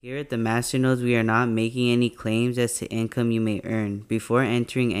Here at the Masternodes, we are not making any claims as to income you may earn. Before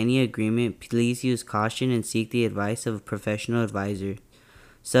entering any agreement, please use caution and seek the advice of a professional advisor,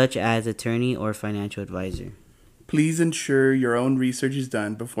 such as attorney or financial advisor. Please ensure your own research is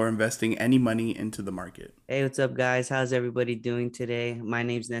done before investing any money into the market. Hey, what's up, guys? How's everybody doing today? My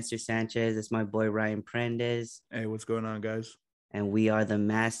name's Nestor Sanchez. It's my boy Ryan Prendes, Hey, what's going on, guys? and we are the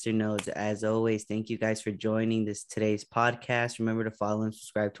Masternodes. As always, thank you guys for joining today's podcast. Remember to follow and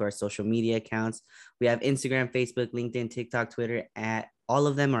subscribe to our social media accounts. We have Instagram, Facebook, LinkedIn, TikTok, Twitter. At all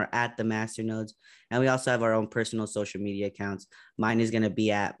of them are at the Masternodes, and we also have our own personal social media accounts. Mine is gonna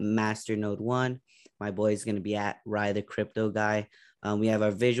be at Masternode1. My boy is gonna be at Rye the Crypto Guy. We have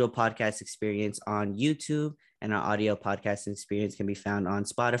our visual podcast experience on YouTube, and our audio podcast experience can be found on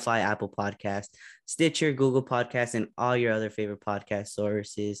Spotify, Apple Podcast, Stitcher, Google Podcasts, and all your other favorite podcast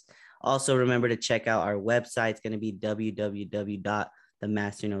sources. Also, remember to check out our website. It's going to be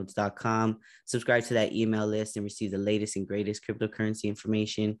www.themasternodes.com. Subscribe to that email list and receive the latest and greatest cryptocurrency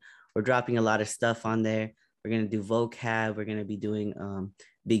information. We're dropping a lot of stuff on there. We're going to do vocab. We're going to be doing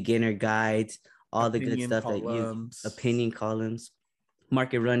beginner guides, all the good Opinion stuff columns. opinion columns,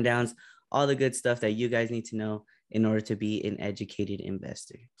 market rundowns, all the good stuff that you guys need to know in order to be an educated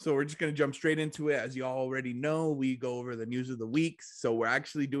investor. So we're just going to jump straight into it. As you all already know, we go over the news of the week. So we're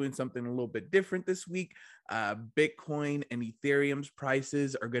actually doing something a little bit different this week. Bitcoin and Ethereum's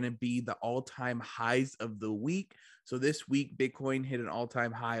prices are going to be the all-time highs of the week. So this week, Bitcoin hit an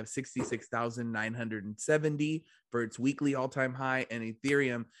all-time high of 66,970 for its weekly all-time high, and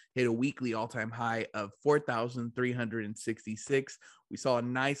Ethereum hit a weekly all-time high of 4,366. We saw a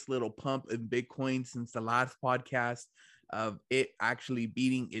nice little pump in Bitcoin since the last podcast of it actually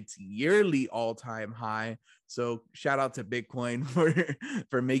beating its yearly all-time high. So shout out to Bitcoin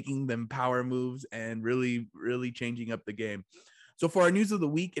for making them power moves and really changing up the game. So for our news of the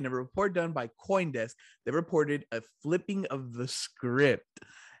week, in a report done by CoinDesk, they reported a flipping of the script.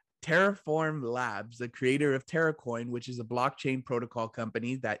 Terraform Labs, the creator of Terracoin, which is a blockchain protocol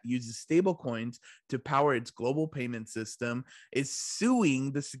company that uses stablecoins to power its global payment system, is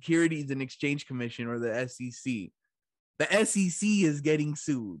suing the Securities and Exchange Commission, or the SEC. The SEC is getting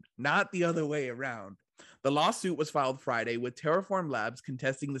sued, not the other way around. The lawsuit was filed Friday, with Terraform Labs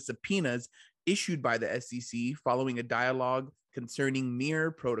contesting the subpoenas issued by the SEC following a dialogue concerning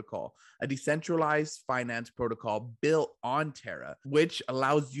Mirror Protocol, a decentralized finance protocol built on Terra, which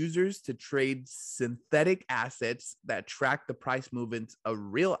allows users to trade synthetic assets that track the price movements of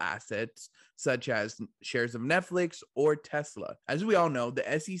real assets, such as shares of Netflix or Tesla. As we all know, the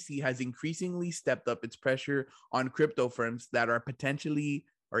SEC has increasingly stepped up its pressure on crypto firms that are potentially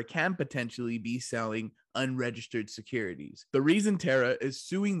or can potentially be selling unregistered securities. The reason Terra is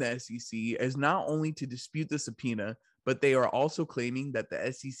suing the SEC is not only to dispute the subpoena, but they are also claiming that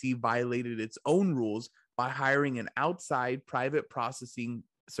the SEC violated its own rules by hiring an outside private processing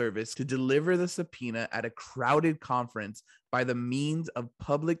service to deliver the subpoena at a crowded conference by the means of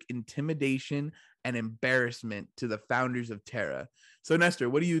public intimidation and embarrassment to the founders of Terra. So, Nestor,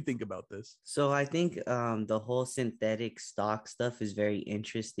 what do you think about this? So I think the whole synthetic stock stuff is very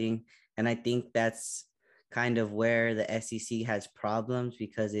interesting. And I think that's kind of where the SEC has problems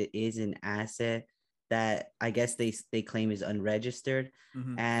because it is an asset that I guess they claim is unregistered.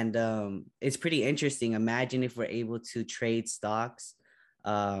 Mm-hmm. And it's pretty interesting. Imagine if we're able to trade stocks,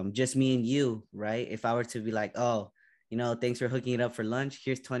 just me and you, right? If I were to be like, oh, thanks for hooking it up for lunch.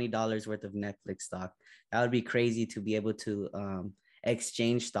 Here's $20 worth of Netflix stock. That would be crazy to be able to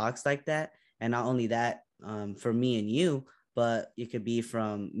exchange stocks like that. And not only that, for me and you, but it could be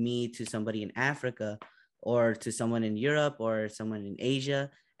from me to somebody in Africa or to someone in Europe or someone in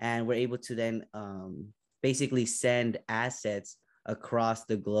Asia. And we're able to then basically send assets across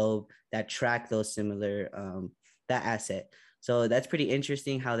the globe that track those similar, that asset. So that's pretty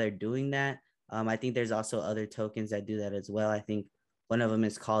interesting how they're doing that. I think there's also other tokens that do that as well. I think one of them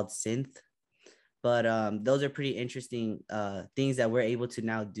is called Synth. But those are pretty interesting things that we're able to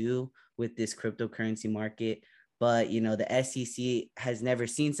now do with this cryptocurrency market. But, the SEC has never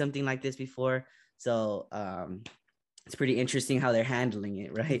seen something like this before. So it's pretty interesting how they're handling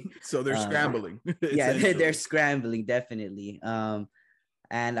it, right? So they're scrambling. Yeah, they're scrambling, definitely.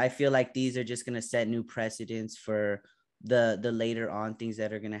 And I feel like these are just going to set new precedents for the later on things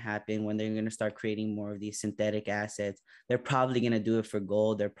that are going to happen when they're going to start creating more of these synthetic assets. They're probably going to do it for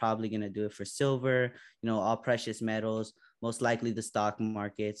gold. They're probably going to do it for silver, all precious metals, most likely the stock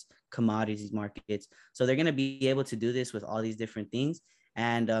markets, commodities markets. So they're going to be able to do this with all these different things.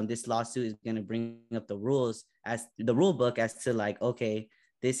 And this lawsuit is going to bring up the rules as the rule book as to like, okay,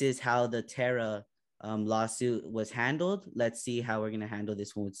 this is how the Terra lawsuit was handled. Let's see how we're going to handle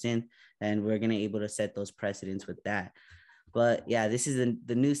this one with synth, and we're going to able to set those precedents with that. But yeah, this is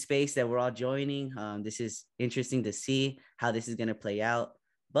the new space that we're all joining. This is interesting to see how this is going to play out.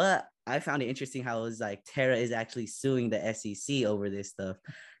 But I found it interesting how it was like Terra is actually suing the SEC over this stuff.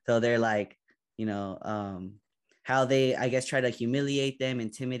 So they're like, you know, how they, I guess, try to humiliate them,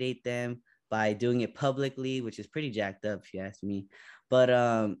 intimidate them by doing it publicly, which is pretty jacked up, if you ask me. But,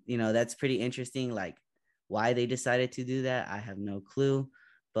 you know, that's pretty interesting. Like why they decided to do that, I have no clue.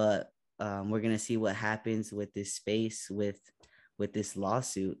 But we're gonna see what happens with this space with this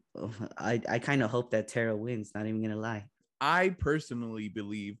lawsuit. I kind of hope that Terra wins. Not even gonna lie. I personally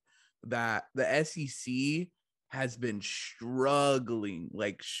believe that the SEC has been struggling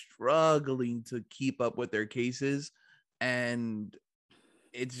to keep up with their cases, and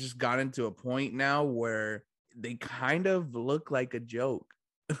it's just gotten to a point now where they kind of look like a joke.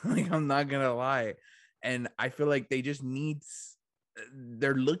 Like, I'm not gonna lie, and I feel like they just need,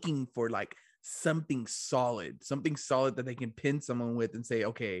 they're looking for like something solid that they can pin someone with and say,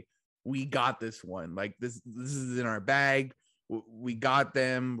 okay, we got this one. Like this is in our bag. We got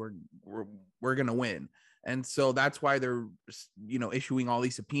them. We're gonna win. And so that's why they're, you know, issuing all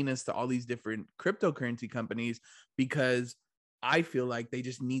these subpoenas to all these different cryptocurrency companies, because I feel like they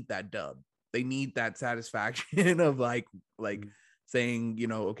just need that dub. They need that satisfaction of like saying, you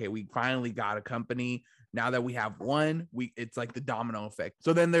know, okay, we finally got a company. Now that we have one, it's like the domino effect.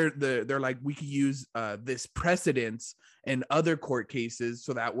 So then they're like, we could use this precedence in other court cases,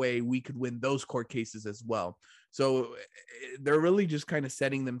 so that way we could win those court cases as well. So they're really just kind of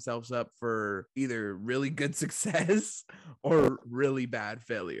setting themselves up for either really good success or really bad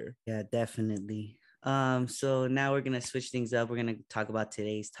failure. Yeah, definitely. So now we're gonna switch things up. We're gonna talk about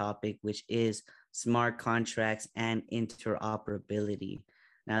today's topic, which is smart contracts and interoperability.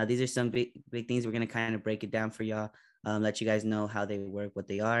 Now, these are some big things. We're gonna kind of break it down for y'all, let you guys know how they work, what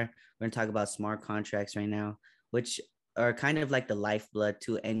they are. We're gonna talk about smart contracts right now, which are kind of like the lifeblood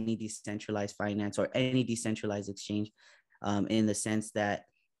to any decentralized finance or any decentralized exchange, in the sense that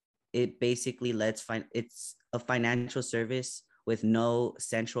it basically it's a financial service with no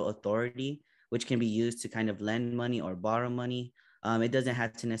central authority, which can be used to kind of lend money or borrow money. It doesn't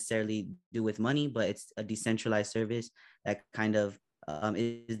have to necessarily do with money, but it's a decentralized service that kind of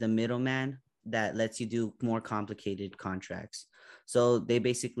is the middleman that lets you do more complicated contracts. So they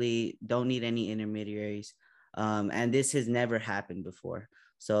basically don't need any intermediaries. And this has never happened before.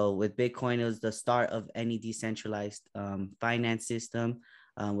 So with Bitcoin, it was the start of any decentralized finance system,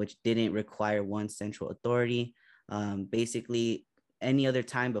 which didn't require one central authority. Basically, any other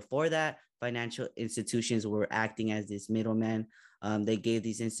time before that, financial institutions were acting as this middleman. They gave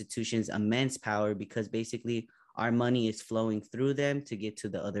these institutions immense power because basically our money is flowing through them to get to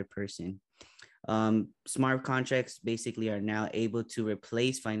the other person. Smart contracts basically are now able to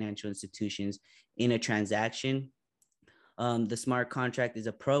replace financial institutions in a transaction. The smart contract is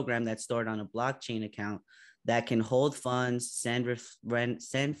a program that's stored on a blockchain account that can hold funds,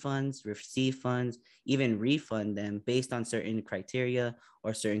 send funds, receive funds, even refund them based on certain criteria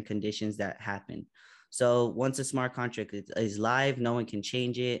or certain conditions that happen. So once a smart contract is live, no one can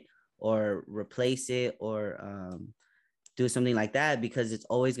change it or replace it or do something like that, because it's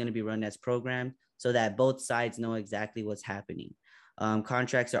always going to be run as programmed so that both sides know exactly what's happening.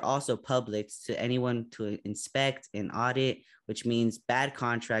 Contracts are also public to anyone to inspect and audit, which means bad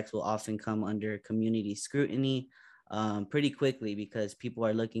contracts will often come under community scrutiny pretty quickly, because people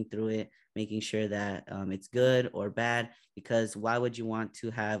are looking through it, making sure that it's good or bad. Because why would you want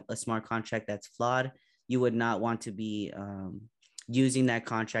to have a smart contract that's flawed? You would not want to be using that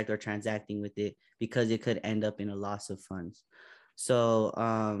contract or transacting with it, because it could end up in a loss of funds.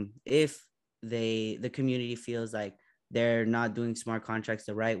 So if the community feels like they're not doing smart contracts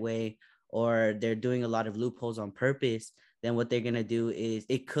the right way, or they're doing a lot of loopholes on purpose, then what they're gonna do is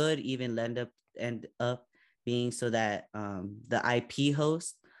it could even end up being so that the IP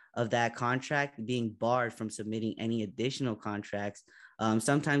host of that contract being barred from submitting any additional contracts.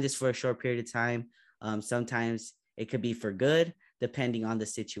 Sometimes it's for a short period of time. Sometimes it could be for good, depending on the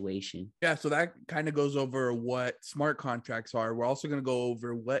situation. Yeah, so that kind of goes over what smart contracts are. We're also going to go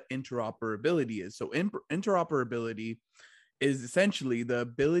over what interoperability is. So interoperability is essentially the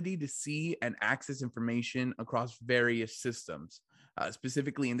ability to see and access information across various systems.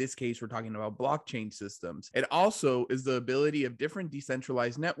 Specifically, in this case, we're talking about blockchain systems. It also is the ability of different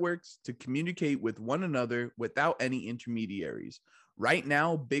decentralized networks to communicate with one another without any intermediaries. Right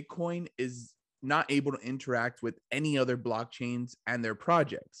now, Bitcoin is not able to interact with any other blockchains and their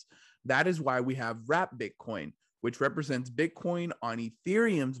projects. That is why we have Wrap Bitcoin, which represents Bitcoin on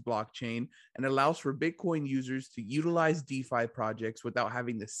Ethereum's blockchain and allows for Bitcoin users to utilize DeFi projects without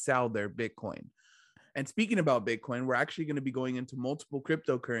having to sell their Bitcoin. And speaking about Bitcoin, we're actually going to be going into multiple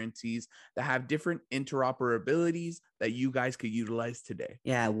cryptocurrencies that have different interoperabilities that you guys could utilize today.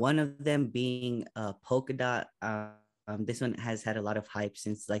 Yeah, one of them being Polkadot. This one has had a lot of hype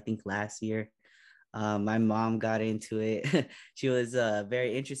since I think last year. My mom got into it. She was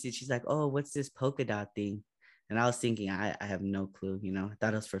very interested. She's like, "Oh, what's this Polkadot thing?" And I was thinking, I have no clue. I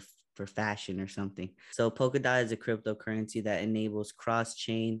thought it was for fashion or something. So Polkadot is a cryptocurrency that enables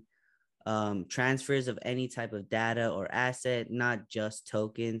cross-chain transfers of any type of data or asset, not just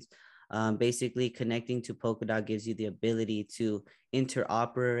tokens. Basically, connecting to Polkadot gives you the ability to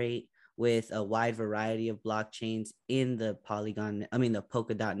interoperate with a wide variety of blockchains in the the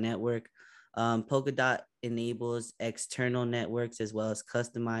Polkadot network. Polkadot enables external networks as well as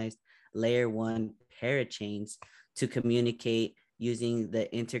customized layer one parachains to communicate using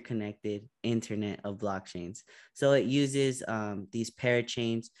the interconnected internet of blockchains. So it uses these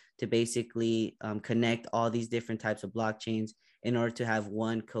parachains to basically connect all these different types of blockchains in order to have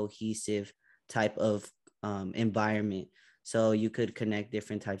one cohesive type of environment. So you could connect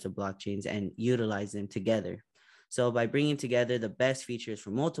different types of blockchains and utilize them together. So by bringing together the best features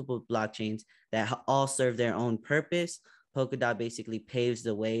from multiple blockchains that all serve their own purpose, Polkadot basically paves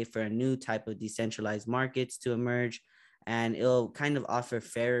the way for a new type of decentralized markets to emerge, and it'll kind of offer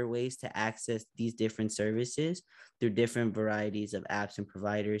fairer ways to access these different services through different varieties of apps and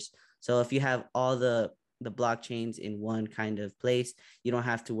providers. So if you have all the blockchains in one kind of place, you don't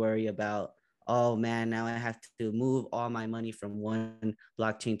have to worry about, oh man, now I have to move all my money from one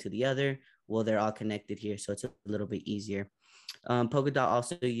blockchain to the other. Well, they're all connected here, so it's a little bit easier. Polkadot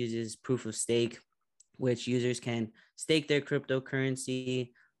also uses proof of stake, which users can stake their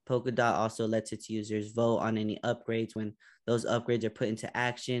cryptocurrency. Polkadot also lets its users vote on any upgrades. When those upgrades are put into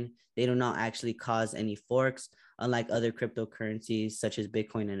action, they do not actually cause any forks, unlike other cryptocurrencies such as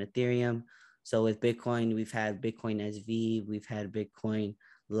Bitcoin and Ethereum. So with Bitcoin, we've had Bitcoin SV, we've had Bitcoin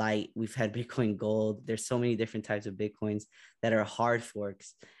Lite, we've had Bitcoin Gold. There's so many different types of Bitcoins that are hard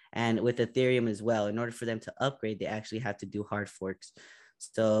forks. And with Ethereum as well, in order for them to upgrade, they actually have to do hard forks.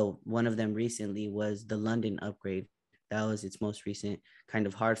 So one of them recently was the London upgrade. That was its most recent kind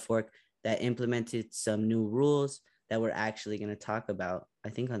of hard fork that implemented some new rules that we're actually going to talk about, I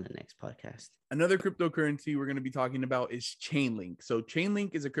think, on the next podcast. Another cryptocurrency we're going to be talking about is Chainlink. So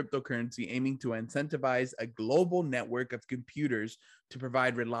Chainlink is a cryptocurrency aiming to incentivize a global network of computers to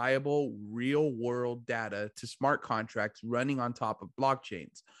provide reliable real-world data to smart contracts running on top of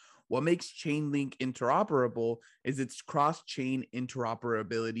blockchains. What makes Chainlink interoperable is its cross-chain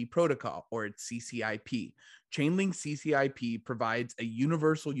interoperability protocol, or its CCIP. Chainlink CCIP provides a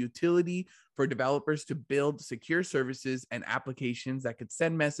universal utility for developers to build secure services and applications that could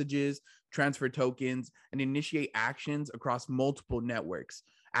send messages, transfer tokens, and initiate actions across multiple networks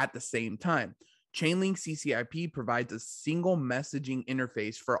at the same time. Chainlink CCIP provides a single messaging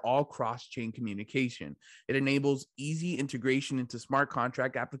interface for all cross-chain communication. It enables easy integration into smart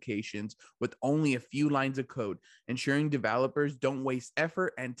contract applications with only a few lines of code, ensuring developers don't waste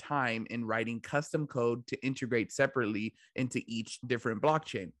effort and time in writing custom code to integrate separately into each different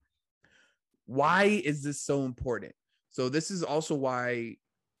blockchain. Why is this so important? So this is also why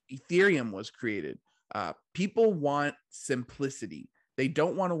Ethereum was created. People want simplicity. They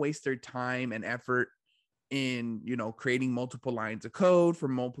don't want to waste their time and effort in, creating multiple lines of code for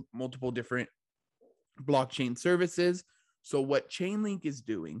multiple different blockchain services. So what Chainlink is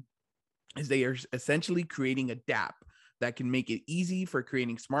doing is they are essentially creating a dApp that can make it easy for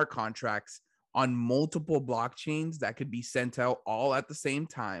creating smart contracts on multiple blockchains that could be sent out all at the same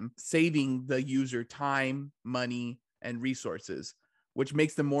time, saving the user time, money, and resources, which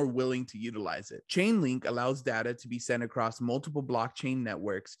makes them more willing to utilize it. Chainlink allows data to be sent across multiple blockchain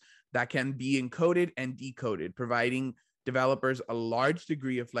networks that can be encoded and decoded, providing developers a large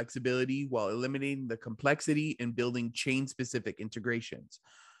degree of flexibility while eliminating the complexity in building chain-specific integrations.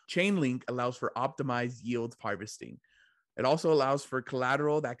 Chainlink allows for optimized yield harvesting. It also allows for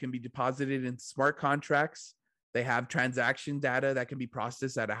collateral that can be deposited in smart contracts. They have transaction data that can be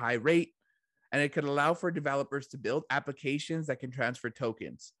processed at a high rate, and it could allow for developers to build applications that can transfer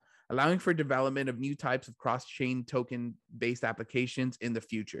tokens, allowing for development of new types of cross-chain token-based applications in the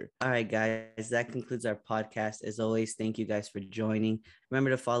future. All right, guys, that concludes our podcast. As always, thank you guys for joining.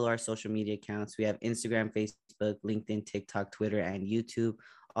 Remember to follow our social media accounts. We have Instagram, Facebook, LinkedIn, TikTok, Twitter, and YouTube.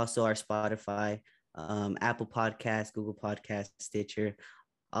 Also, our Spotify, Apple Podcasts, Google Podcasts, Stitcher,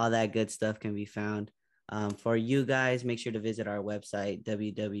 all that good stuff can be found. For you guys, make sure to visit our website,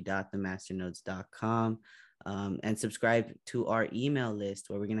 www.themasternodes.com. and subscribe to our email list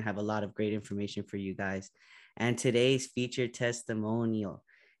where we're going to have a lot of great information for you guys. And today's featured testimonial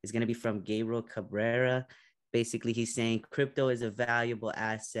is going to be from Gabriel Cabrera. Basically, he's saying crypto is a valuable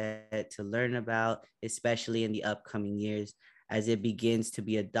asset to learn about, especially in the upcoming years as it begins to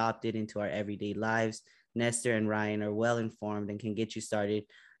be adopted into our everyday lives. Nestor and Ryan are well informed and can get you started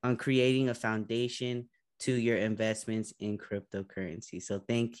on creating a foundation to your investments in cryptocurrency. So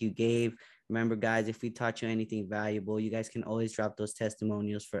thank you, Gabe. Remember, guys, if we taught you anything valuable, you guys can always drop those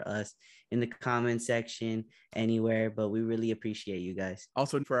testimonials for us in the comment section, anywhere. But we really appreciate you guys.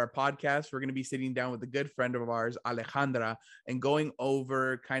 Also, for our podcast, we're going to be sitting down with a good friend of ours, Alejandra, and going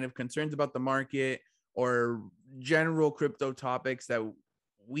over kind of concerns about the market or general crypto topics that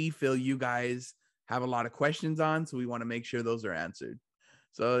we feel you guys have a lot of questions on. So we want to make sure those are answered.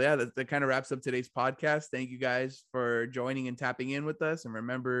 So yeah, that kind of wraps up today's podcast. Thank you guys for joining and tapping in with us. And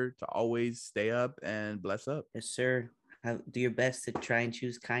remember to always stay up and bless up. Yes, sir. Do your best to try and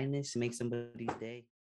choose kindness to make somebody's day.